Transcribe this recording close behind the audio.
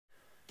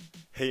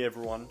Hey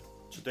everyone,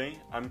 today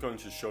I'm going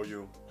to show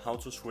you how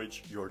to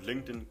switch your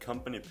LinkedIn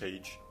company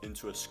page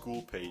into a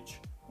school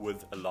page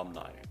with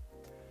alumni.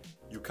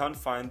 You can't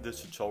find this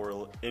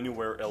tutorial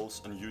anywhere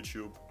else on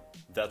YouTube,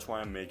 that's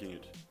why I'm making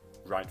it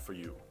right for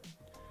you.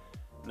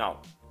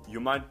 Now, you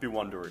might be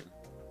wondering,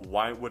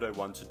 why would I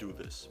want to do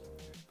this?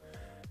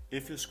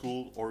 If your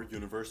school or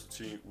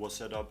university was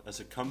set up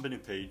as a company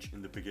page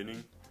in the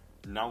beginning,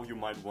 now you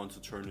might want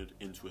to turn it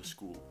into a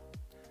school.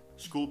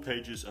 School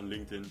pages on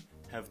LinkedIn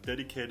have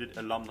dedicated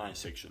alumni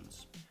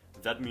sections.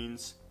 That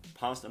means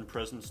past and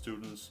present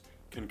students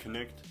can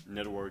connect,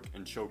 network,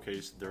 and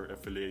showcase their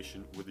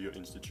affiliation with your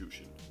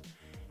institution.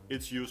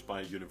 It's used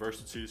by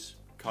universities,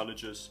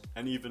 colleges,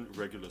 and even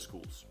regular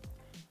schools.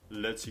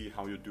 Let's see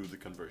how you do the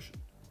conversion.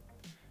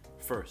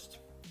 First,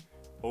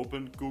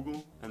 open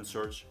Google and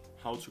search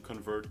how to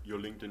convert your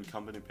LinkedIn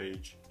company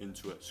page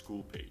into a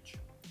school page.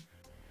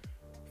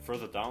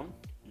 Further down,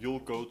 you'll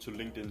go to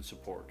LinkedIn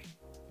support.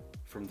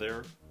 From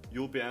there,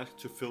 you'll be asked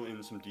to fill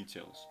in some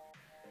details.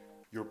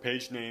 Your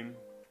page name,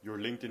 your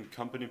LinkedIn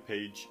company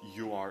page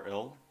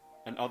URL,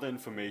 and other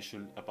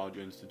information about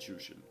your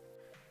institution.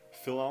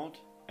 Fill out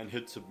and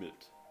hit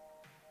submit.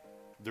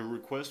 The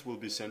request will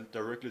be sent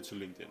directly to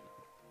LinkedIn.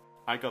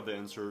 I got the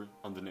answer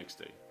on the next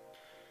day.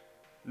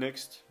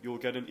 Next, you'll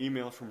get an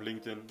email from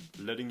LinkedIn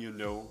letting you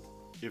know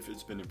if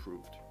it's been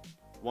approved.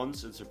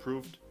 Once it's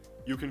approved,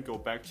 you can go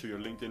back to your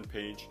LinkedIn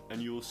page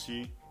and you'll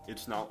see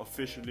it's now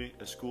officially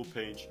a school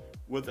page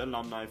with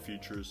alumni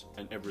features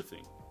and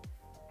everything.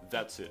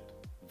 That's it.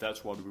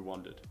 That's what we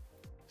wanted.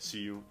 See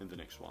you in the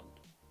next one.